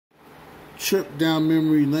trip down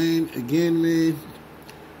memory lane again, man.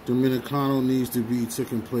 Dominicano needs to be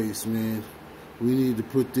taking place, man. We need to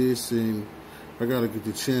put this in. I gotta get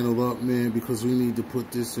the channel up, man, because we need to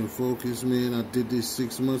put this in focus, man. I did this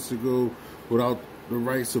 6 months ago without the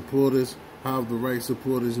right supporters. Have the right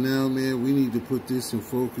supporters now, man. We need to put this in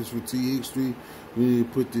focus for TH Street. We need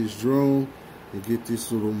to put this drone and get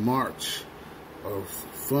this little march of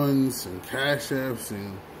funds and cash apps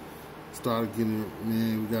and start getting it,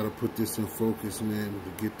 man. We gotta put this in focus, man,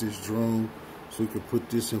 to get this drone so we can put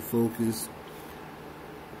this in focus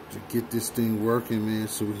to get this thing working, man,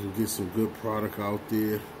 so we can get some good product out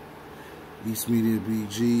there. East Media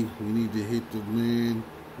BG, we need to hit the land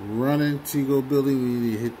running. Tigo Billy, we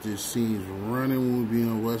need to hit the scenes running when we be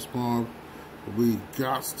on West Palm. We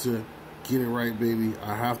got to get it right, baby.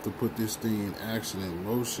 I have to put this thing in action, in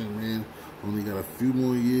motion, man. Only got a few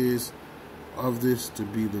more years of this to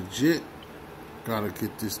be legit. Gotta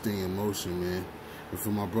get this thing in motion, man. And for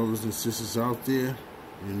my brothers and sisters out there,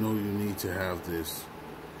 you know you need to have this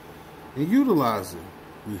and utilize it.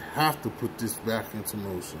 We have to put this back into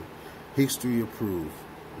motion. History approved.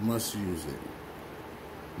 Must use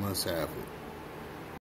it. Must have it.